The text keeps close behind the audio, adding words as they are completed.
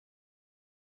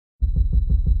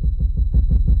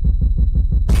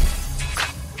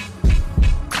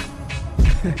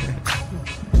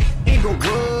Inglewood.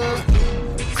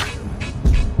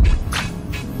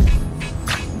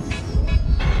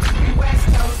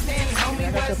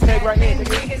 I got your peg right here,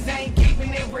 nigga. Niggas ain't keeping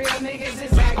it real, niggas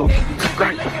is acting. If you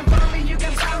looking for me, you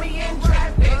can find me in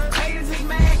traffic. Haters is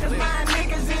mad cause my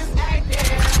niggas is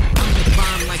acting. I'm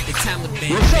bomb like the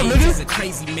Taliban. What's up, nigga? Is a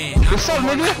crazy man. What's up,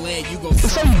 nigga?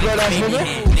 What's up, you blood ass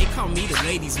nigga? They call me the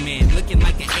ladies man, looking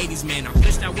like an 80s man. I'm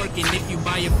fish not working if you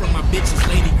buy it from my bitch's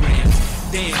lady grams.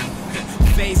 Damn.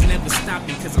 Phase never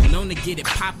stopping, cause I'm known to get it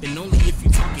popping. Only if you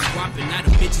talking guapping, not a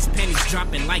bitch's pennies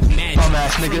dropping like magic.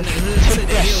 Dumbass nigga. From the hood to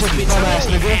the hills, bitch, Dumbass I'm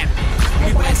only nigga. happy.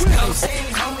 We West Coast.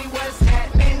 Homie, what's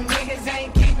happening? Niggas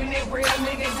ain't keeping it real,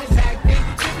 niggas is acting.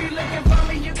 If you looking for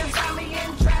me, you can find me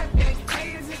in traffic.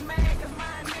 Haters is mad cause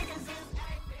my niggas is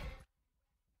acting.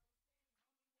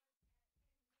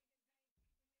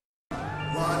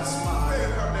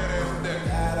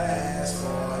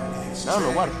 I don't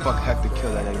know why the fuck Hector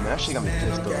killed that nigga, man. That shit got me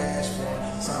pissed off.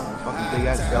 Fucking big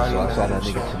ass Johnny. I saw that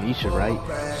nigga Tanisha, right?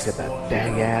 She got that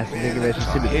bang ass nigga that she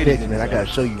sent me the pics, man. I gotta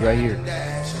show you right here.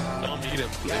 Don't need him,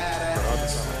 bro. I've been trying to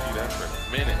see that for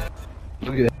a minute.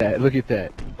 Look at that, look at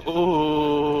that.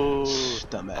 Ooh.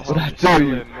 Dumbass. What I tell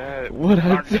you? What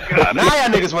I tell you? Now y'all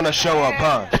niggas wanna show up,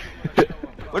 huh?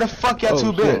 Where the fuck y'all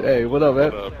two been? Hey, what up,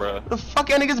 man? What up, bro? Where the fuck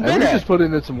y'all niggas Hey, been we at? just put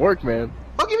in some work, man.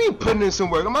 Fuck you mean putting in some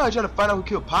work? I'm out here trying to find out who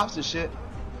killed Pops and shit.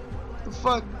 What the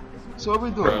fuck? So what we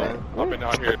doing, Bro, man? I've been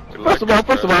out here. First of all,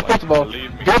 good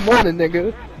morning,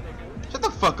 nigga. Shut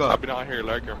the fuck I've up. been out here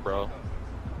lurking, bro.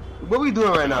 What we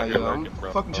doing right now, You're yo? I'm lurking,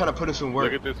 bro. fucking trying to put in some Look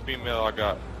work. at this female I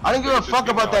got. I didn't give a Look at fuck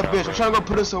this about female that I got, bitch. I'm trying to go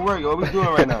put in some work, yo. What we doing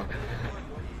right now?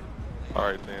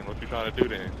 Alright, then. What you trying to do,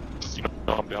 then? You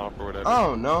know I'm down for whatever. I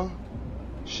don't know.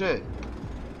 Shit.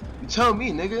 You tell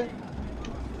me, nigga.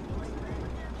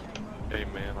 Hey,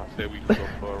 man, I said we can go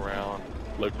for a round.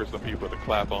 Look for some people to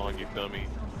clap on, you feel me?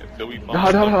 Until we find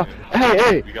No. something,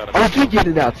 Hey, we gotta OG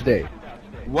getting it out today.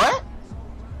 What?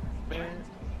 Man,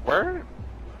 word?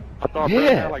 I thought Yeah.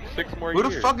 Brad had like 6 more Who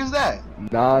years. the fuck is that?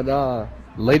 Nah.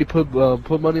 Lady put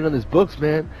money on his books,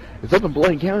 man. It's up in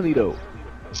Blaine County though.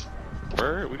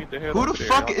 Word? We need to head Who the over there.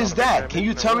 fuck Y'all is trying to that? make Can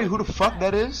you that tell me work? who the fuck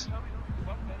that is?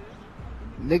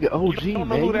 Nigga, OG, You don't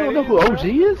know man. who You that don't know is, who bro? OG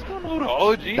is? You don't know who the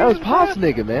OG That was is, Pop's bro?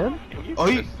 nigga, man. You Oh,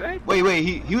 finna say, bro? wait,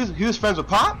 he was friends with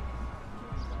Pop?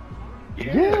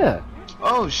 Yeah.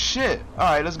 Oh shit.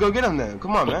 Alright, let's go get him then.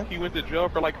 Come on, man. He went to jail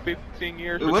for like 15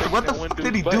 years. What the fuck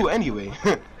did he do anyway?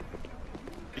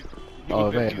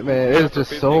 Oh man, it's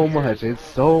just so much. It's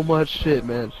so much shit,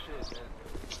 man.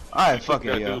 Alright, fuck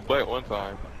it, Dude, yo. but one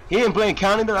time. He in Blaine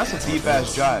County though? That's a deep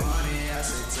ass drive.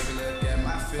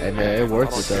 Hey man, it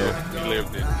worth it though. He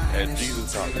lived in at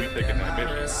Jesus' house. We taking that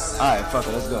mission. Alright, fuck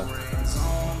it, let's go.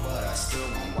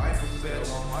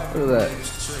 Look at that.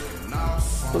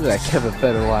 Look at that Kevin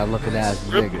Federline looking ass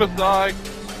Rip nigga. aside.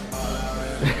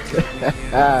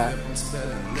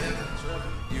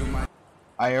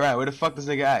 Alright, where the fuck this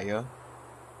nigga at, yo?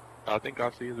 I think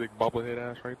I see his big bobblehead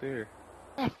ass right there.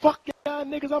 Fuck y'all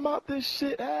niggas, I'm out this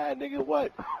shit. Nigga,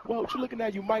 what? What you looking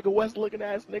at, you Michael West looking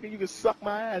ass nigga? You can suck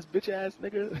my ass, bitch ass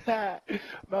nigga.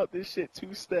 I'm out this shit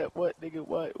 2-step. What, nigga?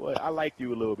 What? I like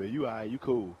you a little bit. You alright? You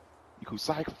cool? You cool?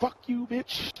 Psych? Fuck you,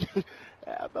 bitch.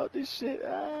 About this shit.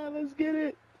 Let's get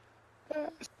it.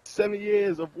 7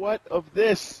 years of what? Of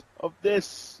this.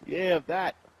 Yeah, of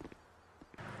that.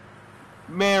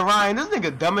 Man, Ryan, this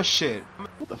nigga dumb as shit.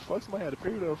 What the fuck? Somebody had a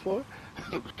period on the floor?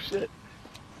 Shit.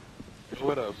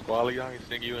 What up, Squally? I ain't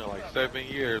seen you in like 7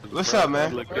 years. What's bro. up,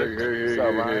 man? You look What's good.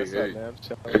 up, Ryan?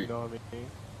 What's up, man? You know what I mean?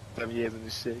 7 years in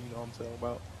this shit, you know what I'm talking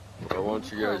about? What I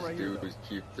want you guys to do is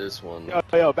keep this one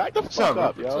Yo, back the What's fuck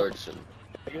up, up, yo. protection.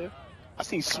 Nigga. I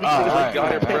seen sweet Alright, niggas We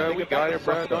got it, alright, bro. We got it,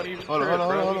 bro. Don't even Hold on, trip,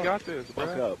 hold on, bro. hold We on. got this,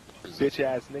 Fuck bro. up. Bitch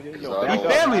ass nigga. Yo, We back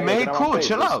up. family, Hey, man. get out Cool. my face.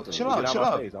 Chill out. Listen, Chill get out. out Chill my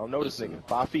out. face. I don't know this Listen. nigga.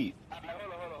 5 feet.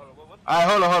 Alright,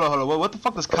 hold on. What the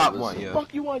fuck does cop listen. want, yo?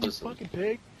 Fuck you on, you Listen. fucking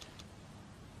pig.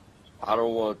 I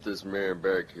don't want this man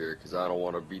back here because I don't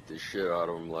want to beat the shit out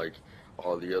of him like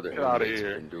all the other Get outta inmates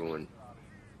here. been doing.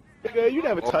 Nigga, you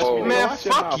never touched me. Oh. nigga. Man, Watch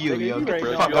your fuck mouth, you, nigga. yo. You Get ain't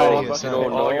the know fuck what outta I'm here, fucking son.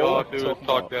 talking All about. y'all do is Talking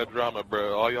talk about. that drama,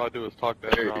 bro. All y'all do is talk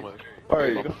that Hey. drama.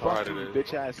 Alright, Hey. nigga, fuck Alright, you, it is.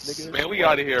 bitch ass nigga. Man, we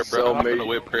out of here, bro. I'm Cellmate. gonna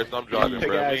whip Chris. I'm driving, Pig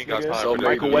bro. We ass ain't got nigga. time So for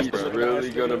Michael this, West Michael's is bro.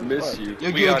 really gonna miss you. Yo,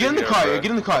 We get outta in the here, car, bro. yo.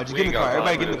 Get in the car. Just We get in ain't the got car. time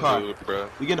Everybody for get in the this car. dude, bro.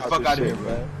 We getting the Out fuck this out of shit, here,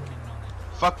 bro. man.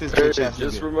 Fuck this Hey, bitch ass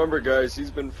just nigga. remember, guys,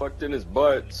 he's been fucked in his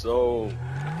butt, so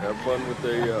have fun with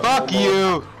the. Fuck homo.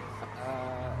 you.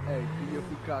 Hey, give your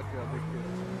food cocktail,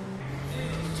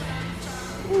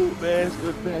 Ooh, man, it's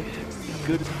good back. It's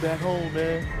good to be back home,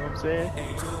 man. You know what I'm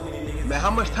saying? Man,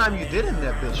 how much time you did in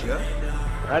that bitch, yo?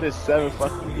 I did 7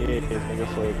 fucking years, nigga,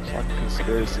 for fucking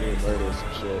conspiracy and murder or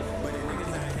some shit.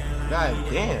 God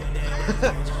damn.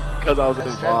 Because I was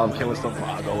involved killing some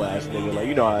Vago ass nigga. Like,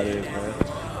 you know how it is, man.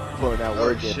 Putting that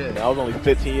work in. Shit. Man. I was only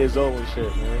 15 years old and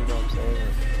shit, man. You know what I'm saying?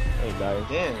 Ain't nice.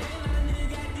 Damn.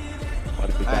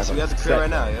 Alright, So we got the crib right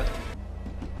now, yeah?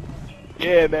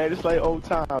 Yeah, man, just like old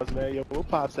times, man. Yo, where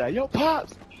Pops at? Yo,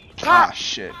 Pops! Ah,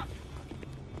 shit.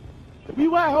 We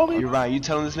what, homie? You Ryan, you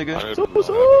telling this nigga?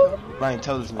 Ryan,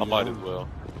 tell this nigga. I might as well.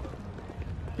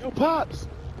 Yo, Pops!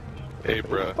 Hey,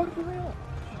 bruh.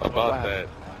 About that.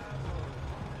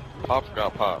 Pops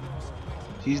got popped.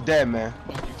 He's dead, man.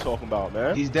 What you talking about,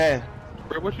 man? He's dead.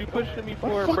 Bro, what you pushing me for,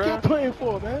 What the fuck y'all bruh? playing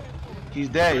for, man? He's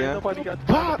dead, Ain't yeah? nobody got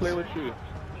time Pops! to play with you.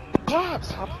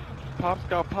 Pops! Pops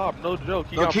got popped, no joke.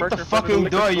 He Yo, got kick burnt the in front of the fucking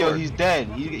liquor door, yo. store. He's dead.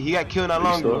 He got killed not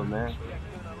long ago, man.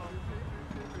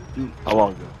 How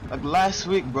long ago? Like last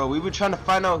week, bro. We were trying to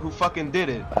find out who fucking did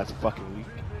it. Last fucking week.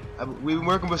 We been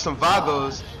working with some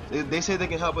Vagos. They say they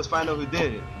can help us find out who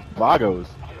did it. Vagos?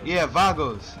 Yeah,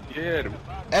 Vagos. Yeah,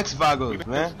 Ex-Vagos,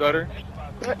 man. stutter.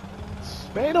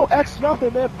 Man, ain't no X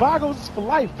nothing, man. Vagos is for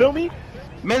life, feel me?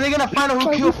 Man, they're gonna find out who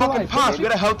Like, killed we fucking life, Pops. man. We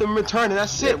gotta help them return, and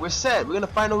that's it. We're set. We're gonna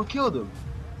find out who killed him.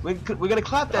 We're gonna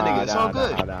clap that nigga. It's all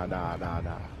good. Nah.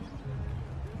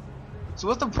 So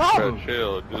what's the Bro, problem?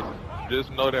 chill.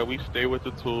 Just know that we stay with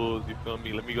the tools, you feel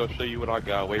me? Let me go show you what I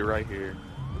got. Wait right here.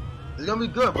 It's gonna be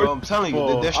good, bro. I'm telling you,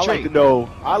 Well, they're I straight.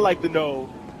 like to know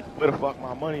where the fuck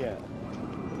my money at.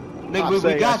 Nigga, I'm we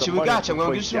saying got that's you. the We got money you. I'm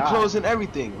gonna get you before some you clothes and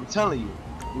everything. I'm telling you.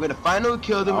 We're gonna find out who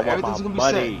killed him. I want Everything's my gonna be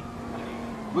money.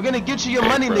 set. We're gonna get you your Hey,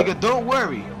 money, bro. nigga. Don't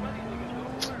worry.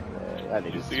 That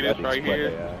nigga, You see this right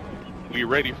here? We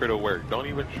ready for the work. Don't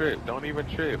even trip. Don't even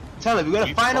trip. Tell him we're gonna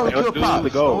You find out who find killed dude Pops. to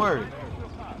go. Don't worry.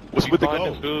 What's We with the find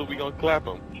gold? this dude, we gonna clap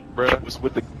him, bruh. What's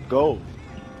with the gold?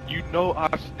 You know I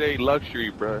stay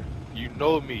luxury, bruh. You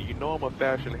know me. You know I'm a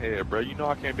fashion head, bruh. You know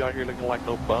I can't be out here looking like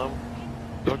no bum.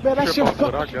 Don't Man, that's trip your off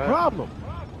what I fucking got. problem.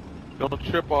 Don't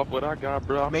trip off what I got,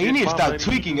 bruh. I'm Man, you getting need to my stop money.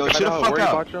 tweaking, yo. You Chill the gotta fuck worry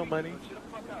out. about your money.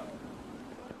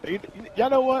 Y'all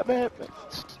know what, man?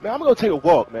 Man, I'm gonna take a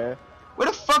walk, man. Where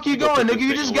the fuck you You gonna going, put nigga? You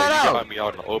this just thing got away. You out. got me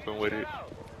out in the open with it.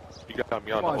 You got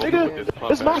me out Come in on, the open with this nigga.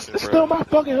 pump action, It's bruh. still my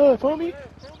fucking hood, for me.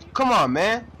 Come on,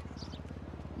 man.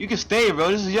 You can stay, bro.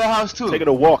 This is your house too. Taking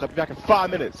a walk. I'll be back in 5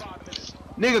 minutes.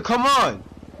 Nigga, come on.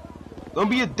 Don't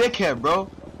be a dickhead, bro.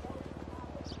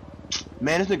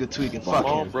 Man, this nigga tweaking. Come Fuck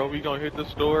on, him. bro. We gonna hit the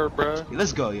store, bruh.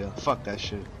 Let's go, yo. Fuck that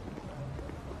shit.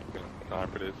 Time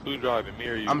for this. Who's driving, me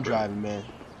or you? I'm bruh? driving, man.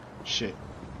 Shit.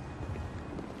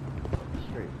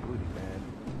 Straight booty,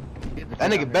 man.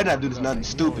 That nigga better not do this nothing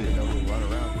stupid.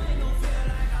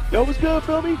 Yo, what's good,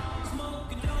 feel me?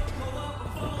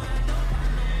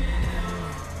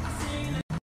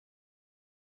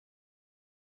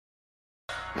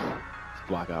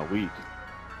 Block out weak.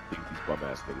 These bum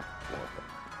ass niggas.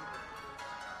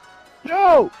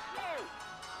 Yo!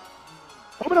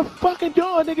 Open the fucking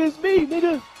door, nigga. It's me,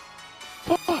 nigga.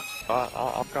 Fuck.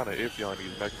 I'm kind of iffy on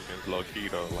these Mexicans, low key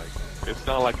though. Like, it's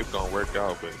not like it's gonna work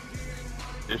out, but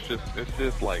it's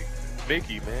just like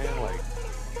Mickey, man. Like,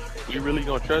 we really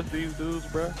gonna trust these dudes,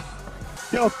 bruh?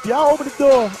 Yo, if y'all open the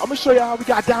door, I'm gonna show y'all how we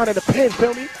got down in the pen,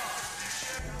 feel me?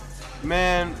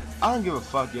 Man, I don't give a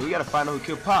fuck, yo. We gotta find out who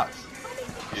killed Pops.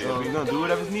 Yeah, So we're gonna do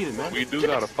whatever's needed, man. we do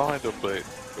gotta find them, but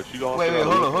you also Wait, gotta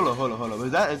hold look- on.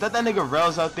 Is that nigga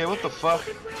Rel's out there? What the fuck?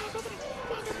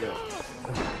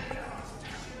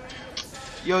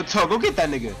 Yo, Toe, go get that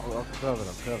nigga. I'm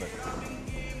coming.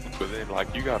 But then,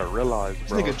 like, you gotta realize, This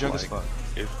bro, nigga drunk as like, fuck.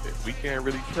 if we can't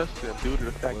really trust them due to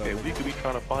the fact that we could be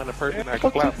trying to find a person that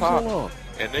Fuck clap took so pop, long.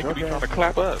 and they could be Drunk trying to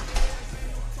ass clap us.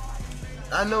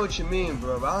 I know what you mean,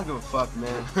 bro, but I don't give a fuck,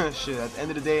 man. Shit, at the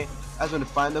end of the day, I just want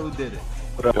to find out who did it.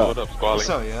 Yo, what up, Squally? What's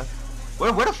up, yeah?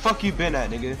 Where the fuck you been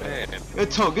at, nigga? Man, Yo,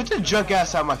 Toe, get your drunk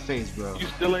ass out my face, bro. you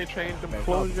still ain't changed them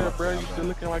clothes yet, bro. You still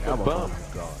looking like a I'm bum.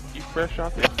 You fresh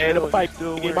out the And jail, if I you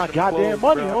still get wearing my them goddamn clothes,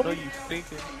 money, bro. I know homie. you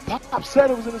stinking. Pop said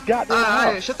it was in his goddamn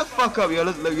Alright, house. shut the fuck up, yo.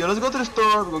 Let's go to the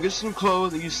store. We're gonna get you some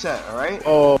clothes and you set, alright?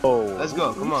 Oh. Let's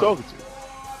go, Who come you on. talking to?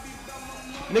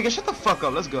 Nigga, shut the fuck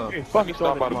up. Let's go. You ain't Let fucking me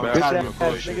stop by talking the to my bathroom bitch before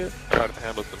ass you nigga. I gotta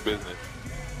handle some business.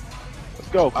 Let's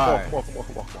go. Come Alright. on.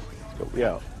 Let's go.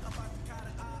 Yeah.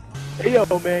 Hey, yo,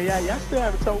 man. Yeah, y'all still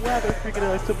haven't told me what happened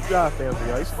freaking to the job family,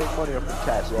 yo. I used to make money off the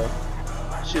cats, yo.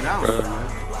 Shit, I don't know,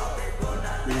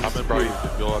 man. I remember I used to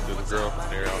go out to the girl from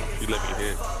there. She let me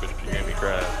hit, but she made me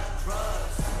cry.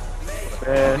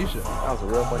 Man, Kadisha. that was a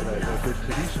real money night. Good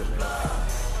Kadisha, man.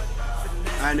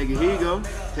 Alright, nigga, here you go.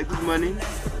 Take this money.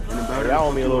 And about Y'all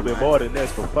owe me a little bit more than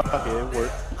this, but fuck it, it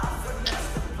worked.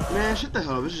 Man, shut the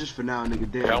hell up. This is just for now,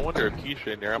 nigga. Damn. Yeah, I wonder if Keisha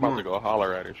in there. I'm about to go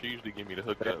holler at her. She usually give me the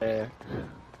hookup.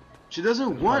 She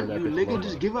doesn't want you, nigga. low,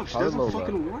 Just bro. give up. She Holler doesn't low,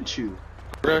 fucking want you.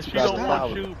 Bruh, she don't Stop.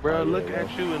 want you, bruh. Look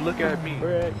at you and look at me.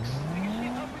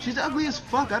 She's ugly as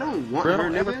fuck. I don't want Bruh, her,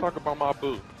 don't ever nigga. talk about my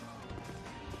boo.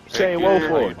 Saying Keisha, woe how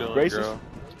for you it. doing, Racist? girl?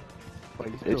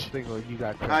 Like, you still single, you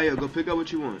got crap. Alright, yo, go pick up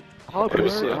what you want. Oh,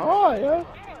 this shit hard, yo.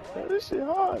 This shit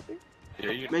hard, nigga.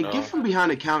 Yeah, you Man, know. get from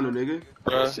behind the counter, nigga.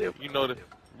 Bruh, Shit. you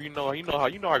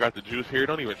know I got the juice here.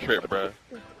 Don't even trip, bruh.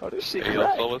 Oh, this shit Hey, yo,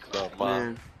 crack. so what's up,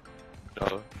 man? Man,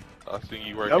 Yo, I seen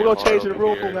you working I'm gonna hard change the over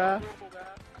room, here, man.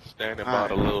 standing by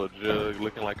the little jug,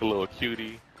 looking like a little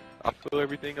cutie. I feel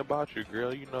everything about you,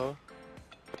 girl. You know.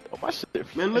 Oh, my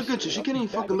shit. man, look at you. She can't even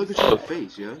fucking look at you in the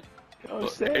face, yo. You know what I'm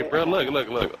saying? Hey, bro,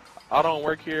 look. I don't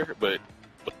work here, but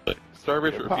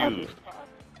service refused.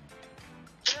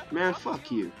 Man, fuck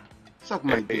you. Suck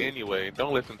my Hey, dick. anyway,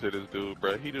 don't listen to this dude,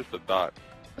 bro. He just a thought.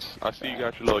 I see you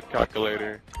got your little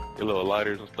calculator, your little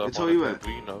lighters and stuff. That's on where you the at?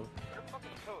 table, you know.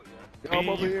 Yo, I'm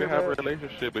Me, over you here, can have a man.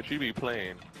 relationship, but you be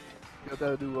playing. You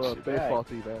gotta do Shit, baseball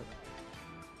team, man.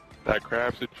 That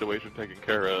crab situation taken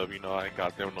care of, you know, I ain't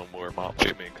got them no more. My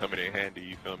equipment coming in handy,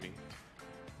 you feel me?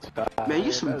 Man,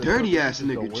 you some dirty ass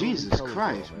nigga. Jesus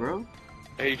Christ, bro.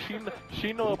 Hey,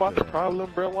 she know about the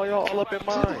problem, bro. Why y'all all up in Shut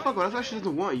the mine? fuck up. That's why she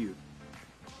doesn't want you.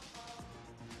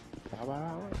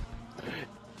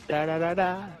 Da da da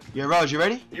da. Yeah, Raj, you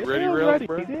ready? You ready, Yeah, I'm real, ready.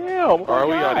 bro? Damn. Alright,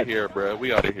 we out of here, bro.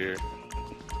 We out of here.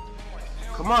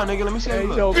 Come on, nigga. Let me see how Hey,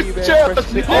 you yo, look. me, man. Jeff, Fresh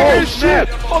nigga. oh, shit.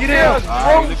 Get down.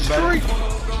 Alright, looking better.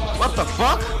 What the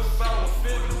fuck?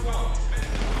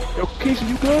 Yo, Keisha,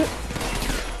 you good?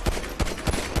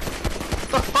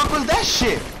 What the fuck was that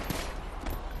shit?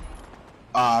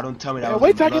 Ah, don't tell me that Man, was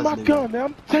wait the till I get my Bloods, nigga. gun, man.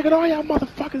 I'm taking all y'all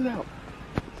motherfuckers out.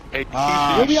 Hey,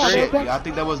 Ah, Keisha, you out shit. straight? there, Yeah, I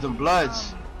think that was them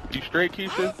Bloods. You straight,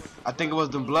 Keisha? I think it was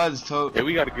them Bloods, Toad. Yeah,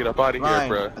 we gotta get up out of here, Ryan,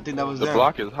 bro. I think that was The them.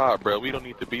 block is hot, bro. We don't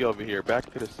need to be over here.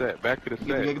 Back to the set. Back to the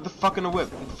set. Get the fuck in the whip.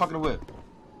 Get the fuck in the whip.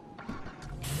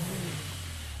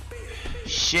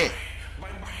 Shit.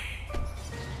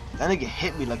 That nigga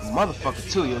hit me like a motherfucker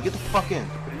too, yo. Get the fuck in.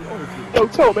 Yo,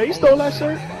 Toe, man, you stole that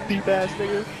shirt? Deep ass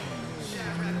nigga.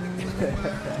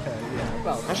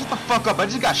 Man, shut the fuck up. I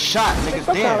just got shot, nigga.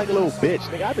 Stop sound like a Damn. little bitch,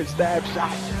 nigga. I've been stabbed,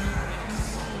 shot.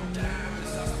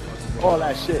 All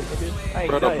that shit, nigga. I ain't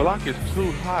Bro, the nothing. block is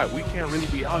too hot. We can't really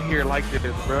be out here like this,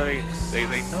 bro. They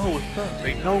know what's up.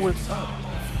 They know what's up.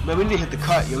 Man, we need to hit the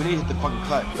cut, yo. We need to hit the fucking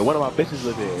cut. Yo, one of my bitches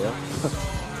live there, yo.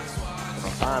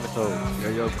 I'm fine as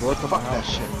hell. Yo, go to my Fuck that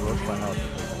house. shit. Go to my house.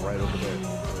 It's right over there.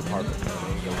 The apartment.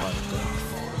 Go apartment.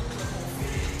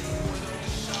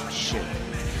 Shit.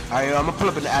 Alright, yo, I'm gonna pull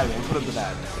up in the alley. I'm gonna pull up in the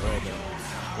alley.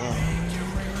 Damn.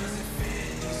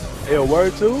 Hey, yo,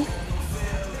 word too?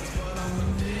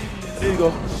 I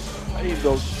need to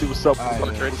go see what's up. Alright,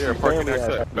 with man. Right there, parking that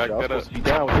cut. Back I'm that supposed up. to be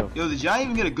down with him. Yo, did y'all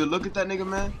even get a good look at that nigga,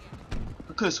 man?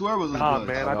 I could've swore it was Nah, Bloods.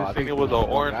 man, no, I I just think seen it was an it's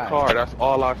the orange guy. car. That's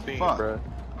all I seen, Fuck. bro.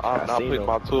 I I'm not seen putting him.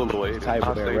 my tool away. It's Type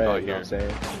not of safe red, out you know what here.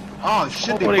 I'm saying? Oh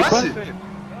shit, Oh, they busted. busting.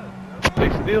 They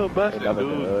still busting, Ain't nothing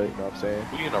dude. good, you know what I'm saying?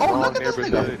 We in the Oh, wrong look at this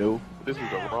nigga. neighborhood. New. This is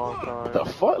the wrong What the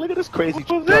time. fuck? Look at this crazy What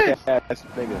was drunk ass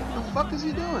nigga. What the fuck is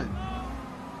he doing?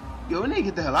 Yo, we need to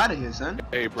get the hell out of here, son.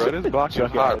 Hey, bro, this block is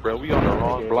Chuck hot, it. bro. We on the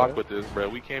wrong Yeah. block with this, bro.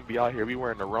 We can't be out here. We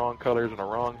wearing the wrong colors and the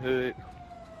wrong hood.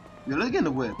 Yo, let's get in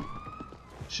the whip.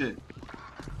 Shit.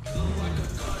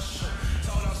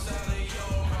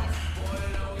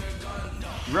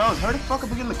 Rose, hurry the fuck up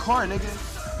and get in the car,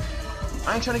 nigga.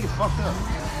 I ain't trying to get fucked up.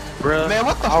 Bruh, Man,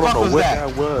 what the I don't fuck know was what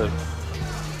that? was.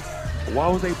 Why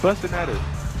was they busting at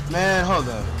us? Man, hold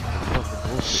up.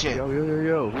 Shit. Yo.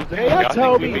 Who's Hey, Yeah, I y'all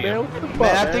tell think we me, be- man. What the fuck,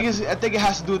 Man, man? I think it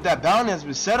has to do with that bounty that's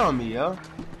been set on me, yo.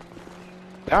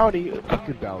 Bounty.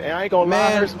 Fucking down. Man, I ain't gonna lie. I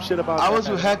Man, heard some shit about I that. was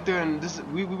with Hector and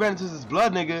we ran into this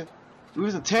blood nigga. We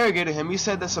was interrogating him. He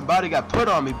said that somebody got put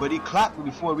on me, but he clapped me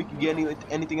before we could get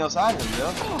anything else out of him,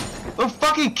 yo. Don't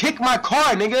fucking kick my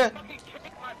car, nigga.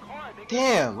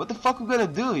 Damn, what the fuck we gonna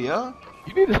do, yo?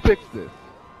 You need to fix this.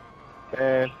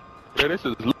 Man, Yeah, this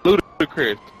is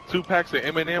ludicrous. 2 packs of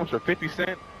M&M's for 50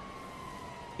 cents.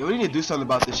 Yo, we need to do something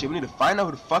about this shit. We need to find out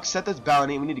who the fuck set this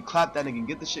bounty. We need to clap that nigga and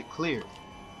get this shit cleared.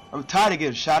 I'm tired of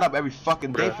getting shot up every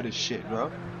fucking day Bruh. for this shit, bro.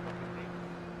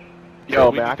 yo,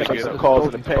 we man, I need to can get make some up. calls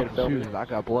in the These pen. fucking Feel me? shoes, I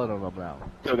got blood on them now.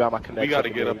 Still got my connection. We gotta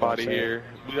to get me, up you know out what of I'm saying? here.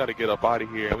 We gotta get up out of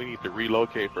here, and we need to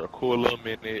relocate for a cool little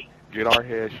minute, get our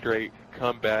head straight,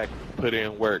 come back, put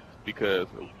in work, because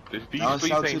these Don't streets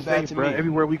sound too ain't bad safe, to bro. me.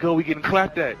 Everywhere we go, we getting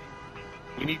clapped at.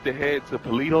 We need to head to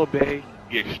Polito Bay,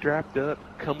 get strapped up,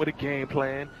 come with a game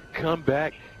plan, come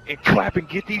back, and clap and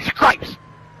get these stripes.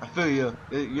 I feel you.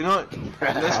 You know what?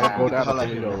 Let's I don't fucking go get the down to hell out of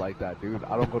here. Polito Man. like that, dude.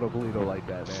 I don't go to Polito like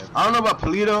that, man. I don't know about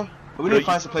Polito, but we need to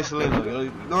find some place to lay low.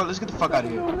 You know, let's get the fuck out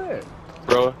of here.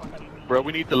 Bro,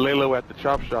 we need to lay low at the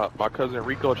chop shop. My cousin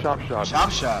Rico chop shop.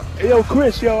 Chop shop. Hey, yo,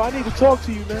 Chris, yo, I need to talk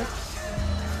to you, man.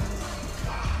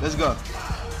 Let's go.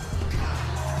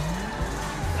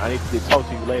 I need to talk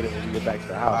to you later when we get back to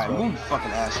the house. Alright, move, you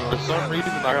fucking asshole. For some reason,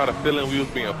 I got a feeling we was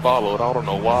being followed. I don't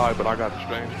know why, but I got a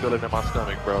strange feeling in my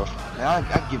stomach, bro. Man,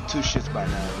 I give two shits by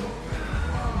now, man.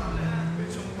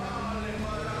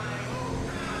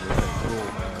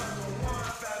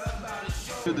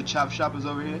 The chop shop is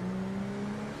over here.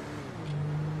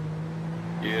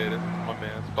 Yeah, this is my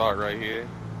man's spot right here.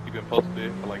 He been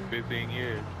posted for like 15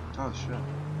 years. Oh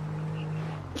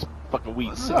shit. Fucking weed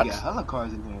Look, sucks. yeah, hella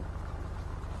cars in here.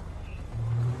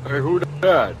 Hey, who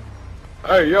that?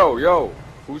 Hey, yo,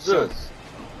 who's this?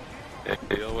 Hey,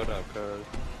 yo, what up, cuz?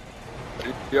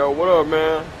 Yo, what up,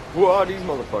 man? Who are these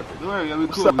motherfuckers? Don't worry, yeah, we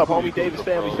cool. What's we up, cool, homie we cool. Davis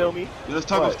family, feel me? Yeah, let's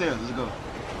talk What? upstairs. Let's go.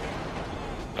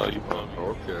 Oh, you feel me?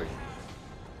 Okay.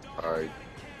 Alright.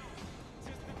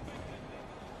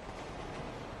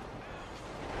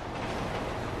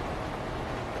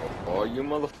 All you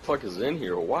motherfuckers in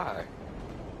here, why?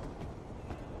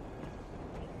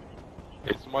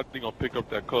 Hey, somebody gonna pick up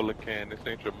that cola can. This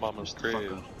ain't your mama's Shut the fuck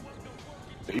crib.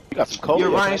 up. You got some cola. Yeah,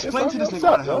 Ryan, What's explain to this up, nigga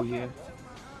why the hell yo? we here.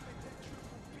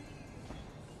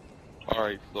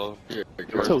 Alright, so, Yeah,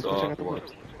 Toast, first check out off, the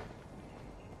whips.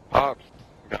 Pops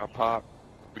got popped.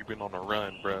 We've been on a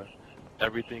run, bruh.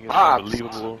 Everything is Pops?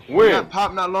 unbelievable. We when? got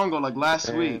popped not long ago, like last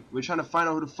Man. week. We're trying to find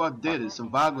out who the fuck did it. Some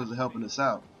vagos are helping us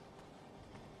out.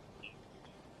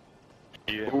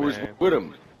 Yeah, Who was man. with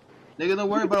him? Nigga, don't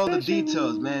worry about all the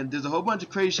details, man. There's a whole bunch of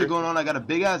crazy shit going on. I got a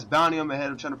big ass bounty on my head.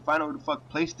 I'm trying to find out who the fuck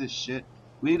placed this shit.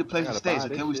 We need a place to stay, so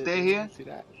can we stay here? See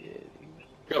that? Yeah.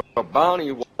 Got a bounty.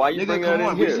 Why you Nigga, bring come that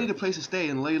on. in We just here? need a place to stay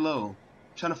and lay low. I'm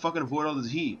trying to fucking avoid all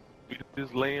this heat. We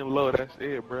just laying low. That's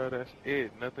it, bruh. That's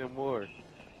it. Nothing more.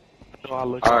 No, I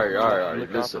look Alright, out for you. alright, Look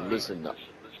out listen, for you. listen.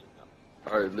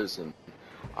 Alright, listen.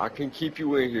 I can keep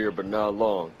you in here, but not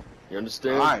long. You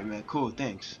understand? Alright, man. Cool.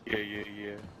 Thanks. Yeah.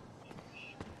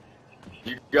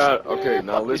 You got, okay, Man,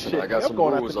 now fuck this listen, shit, I got man. some I'm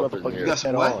going rules after up in motherfuckers. You here. got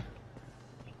some Head what? on.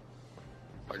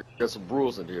 I got some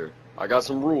rules in here. I got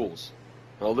some rules.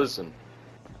 Now listen,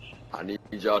 I need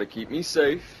y'all to keep me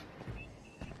safe.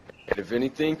 And if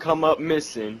anything come up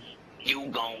missing, You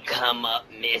gon' come up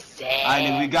missing. Alright,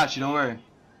 nigga, we got you. Don't worry.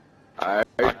 alright?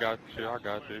 I got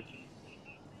you.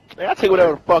 Man, I take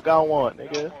whatever the fuck I want,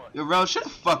 nigga. Yo, Rel, shut the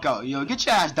fuck out. Yo, get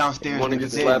your ass downstairs, You wanna nigga.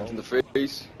 get Damn. slapped in the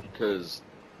face? Cause,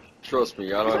 trust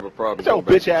me, I don't have a problem Get your going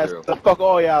back bitch to ass jail. the fuck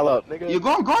all y'all up, nigga. You're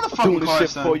going the I'm fucking doing this car, shit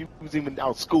son. before you was even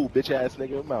out of school, bitch ass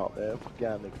nigga. I'm out, man. Fuck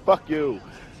y'all, nigga. Fuck you.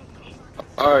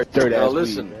 Alright, Dirty now ass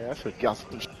listen, weed, man. I should got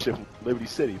some shit from Liberty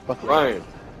City. Fuck Ryan,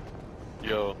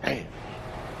 Yo, Damn.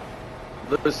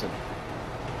 listen.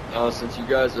 Now, since you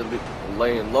guys are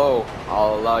laying low,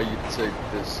 I'll allow you to take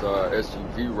this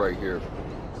SUV right here.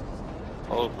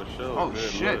 oh for sure. Oh,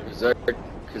 Good shit. look.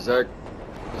 Cause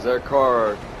that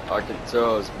car, I can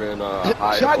tell it's been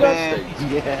high Shotgun.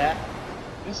 Man. Yeah.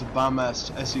 This is a bomb ass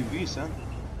SUV, son.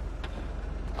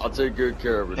 I'll take good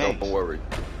care of it. Thanks. Don't worry.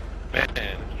 Man,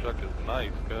 this truck is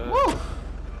nice, cuz. Woo!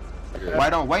 Yeah.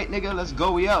 White on white, nigga. Let's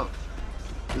go. We out.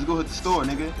 Let's go hit the store,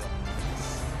 nigga.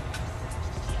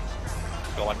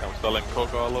 Feel like I'm selling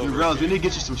coke all over. Yo, Rels, we again. need to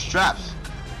get you some straps.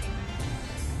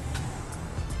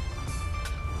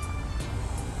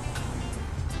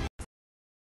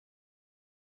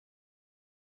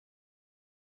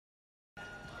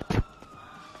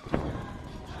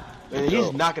 Man,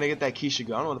 he's not gonna get that Keisha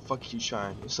girl. I don't know what the fuck he's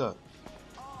trying. What's up?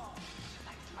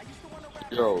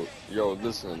 Yo,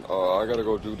 listen. I gotta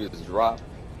go do this drop.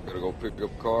 Gotta go pick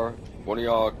up a car. One of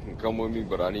y'all can come with me,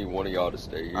 but I need one of y'all to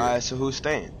stay here. Alright, so who's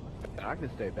staying? I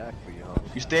can stay back for you,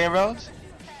 homie. You staying, Rels?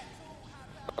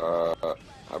 How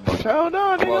about, Hell no,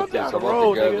 how nigga. about I'm this? down How the about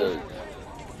road, the guy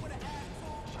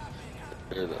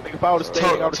nigga. Nigga, if I would've stayed,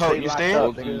 I would've Tote, stayed you locked staying? up,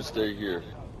 Both of you nigga. stay here.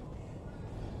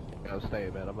 Yeah, I'm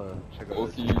staying, man. I'm gonna check out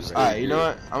Both this of you shit stay right Alright, you know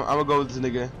what? I'm gonna go with this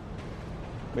nigga.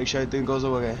 Make sure everything goes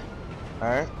okay.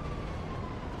 Alright?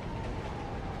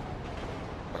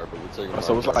 Alright, but we're taking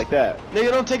So it's like that. Nigga,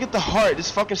 don't take it to heart.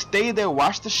 Just fucking stay there,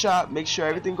 watch the shop, make sure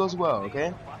everything goes well,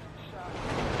 okay?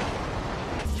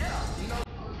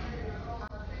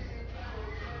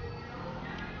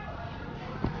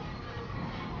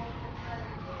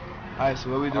 Alright,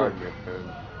 so what we doing?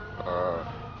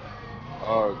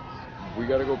 Alright, man. We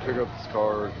gotta go pick up this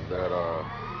car that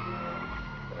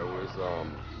was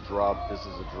dropped. This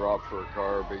is a drop for a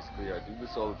car. Basically, I do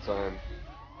this all the time.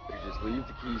 They just leave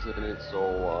the keys in it,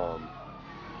 so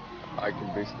I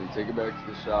can basically take it back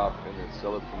to the shop and then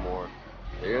sell it for more.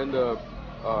 They end up,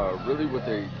 really what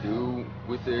they do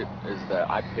with it is that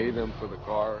I pay them for the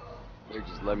car. They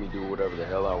just let me do whatever the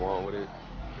hell I want with it.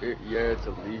 Yeah, it's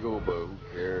illegal, but who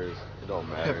cares? It don't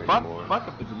matter anymore. Fuck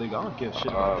if it's illegal. I don't give a shit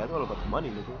about that. I don't know about the money,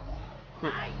 nigga.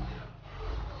 Yeah.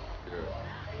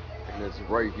 And it's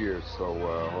right here, so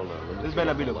hold on. This better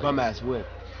not be the bum ass whip.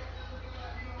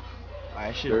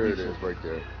 Alright, shit. There it is, right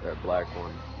there. That black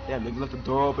one. Damn, nigga left the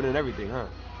door open and everything, huh?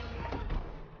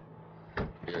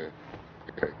 Yeah.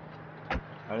 Okay.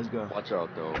 Alright, let's go. Watch out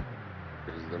though,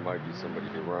 because there might be somebody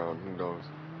around. Who knows?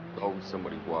 There's always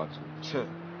somebody watching.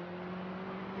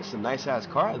 It's a nice ass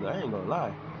car though, I ain't gonna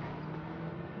lie.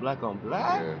 Black on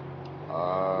black?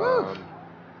 Yeah. Woo.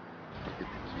 Get the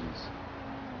keys.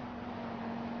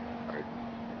 Alright.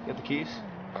 Get the keys?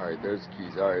 Alright, there's the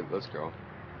keys. Alright, let's go.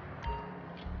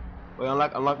 Wait,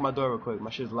 unlock my door real quick. My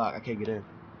shit's locked. I can't get in.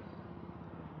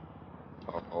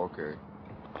 Oh, okay.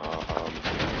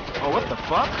 Oh, what the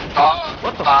fuck?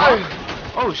 What the fuck?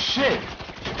 Oh shit.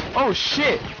 Oh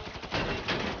shit.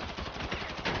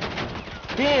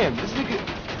 Damn, this nigga.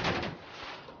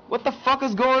 What the fuck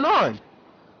is going on?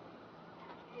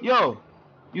 Yo,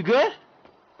 you good?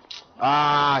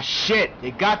 Ah, shit.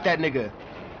 They got that nigga.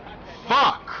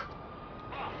 Fuck.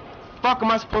 Fuck am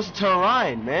I supposed to turn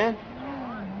Ryan, man?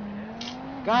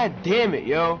 God damn it,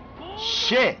 yo.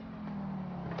 Shit.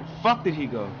 Where the fuck did he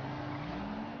go?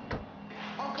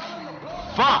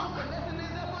 Fuck.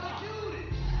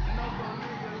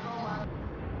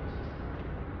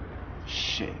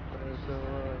 Shit.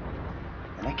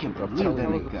 And I can't believe that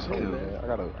nigga got killed.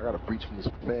 I gotta breach from this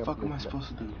family. What the fuck am I supposed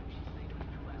to do?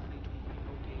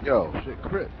 Yo, shit,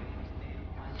 Crip.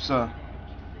 So,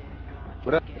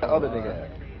 What that other nigga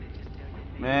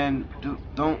at? man,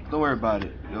 don't worry about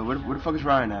it. Yo, where the fuck is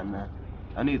Ryan at, man?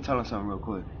 I need to tell him something real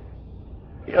quick.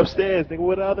 He upstairs, nigga.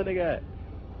 Where the other nigga at?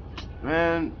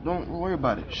 Man, don't worry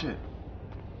about it. Shit.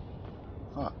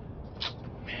 Fuck.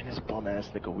 Man, this bum ass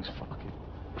nigga always fucking.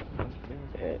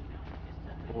 Man.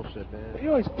 Bullshit, man. You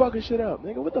always fucking shit up,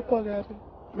 nigga. What the fuck happened?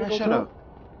 Man, shut up.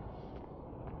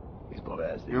 These bum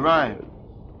ass niggas. You're Ryan.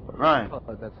 Ryan. Oh,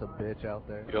 that's a bitch out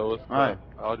there. Yo, what's Right. up?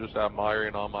 I was just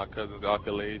admiring all my cousin's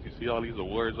accolades. You see all these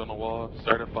awards on the wall?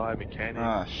 Certified mechanic,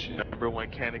 Ah, shit. #1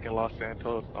 mechanic in Los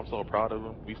Santos. I'm so proud of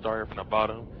him. We started from the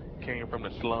bottom, came from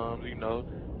the slums, you know,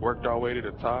 worked our way to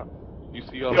the top. You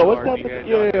see all Yo, the what's that hard he nigga? had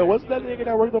Yeah, done? what's that nigga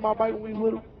that worked on my bike when we was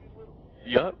little?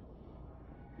 Yup.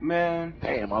 Man.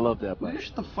 Damn, I love that Will you bike.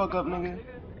 shut the fuck up, nigga?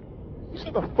 You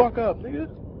shut the fuck up, nigga.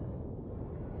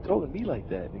 Talking to me like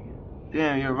that, nigga.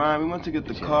 Damn, you're Ryan. We went to get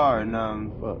the car and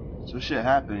Fuck. some shit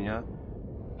happened, yeah.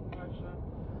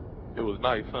 It was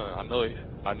nice, huh?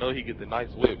 I know he get the nice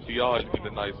whips. He always get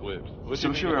the nice whips. What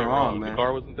Some you shit mean went wrong, man. The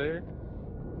car wasn't there?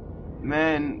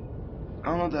 Man,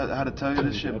 I don't know how to tell you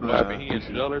this shit, What but happened? He in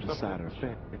jail or Side something? of the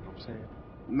fence, you know what I'm saying?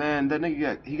 man, that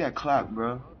nigga got clapped,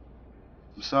 bro.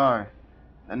 I'm sorry.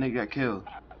 That nigga got killed.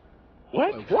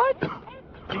 What? What?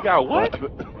 He got what?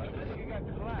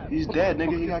 He's dead,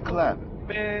 nigga. He got clapped.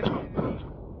 Man,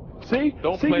 See?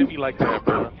 don't See, play you, me like that,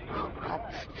 bro.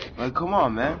 Like, come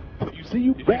on, man. You see,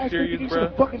 you You bastard, serious, you bruh?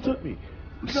 should've fucking took me.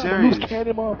 I'm You got a serious. loose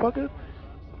cannon, motherfucker.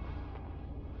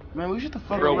 Man, we shut the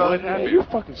fuck Bro, up, what bro. happened? Man, you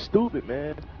fucking stupid,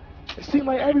 man. It seems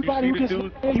like everybody who see the gets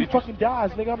dude? mad, you Did you- fucking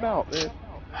dies, nigga. I'm out, man.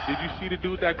 Did you see the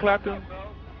dude that clapped him?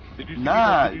 Did you see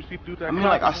Nah, Did you see the dude that I mean,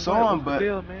 like, I clapped him? saw him, What's the but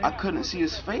deal, man? I couldn't see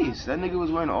his face. That nigga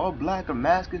was wearing all black, a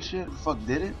mask and shit. Fuck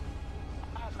did it?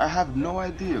 I have no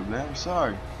idea, man. I'm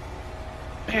sorry.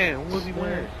 Man, what was he Man,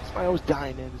 wearing? somebody was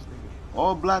dying in this nigga.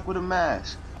 All black with a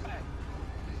mask.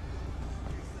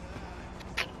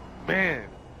 Man.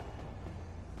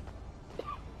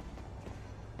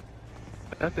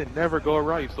 Nothing never go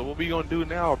right, so what we gonna do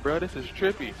now, bro? This is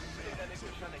trippy.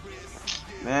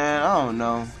 Man, I don't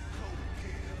know.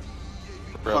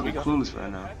 Bro, we Fucking got, clueless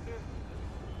right now.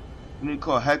 We need to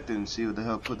call Hector and see what the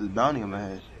hell put this bounty on my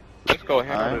head. let's go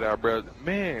handle Alright. that, bro.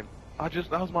 Man,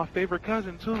 that was my favorite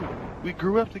cousin too. We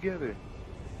grew up together.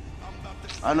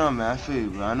 I know, man. I feel you,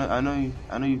 bro. I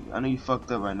know you fucked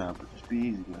up right now, but just be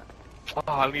easy, man. Oh,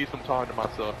 I need some time to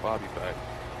myself. I'll be back.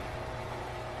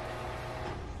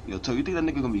 Yo, Toe, you think that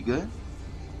nigga gonna be good?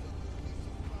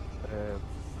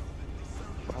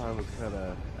 I was kind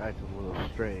of acting a little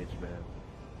strange, man.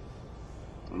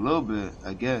 A little bit,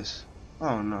 I guess. I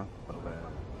don't know. Oh, man.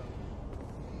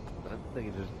 I think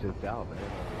it just dipped out, man.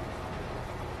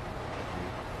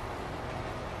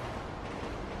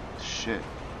 Shit.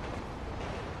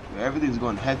 Yeah, everything's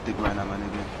going hectic right now, my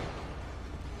nigga.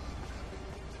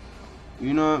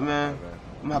 You know what, man?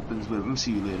 I'm hopping this whip. I'm gonna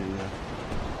see you later, yeah.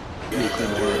 You a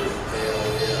clean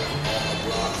word.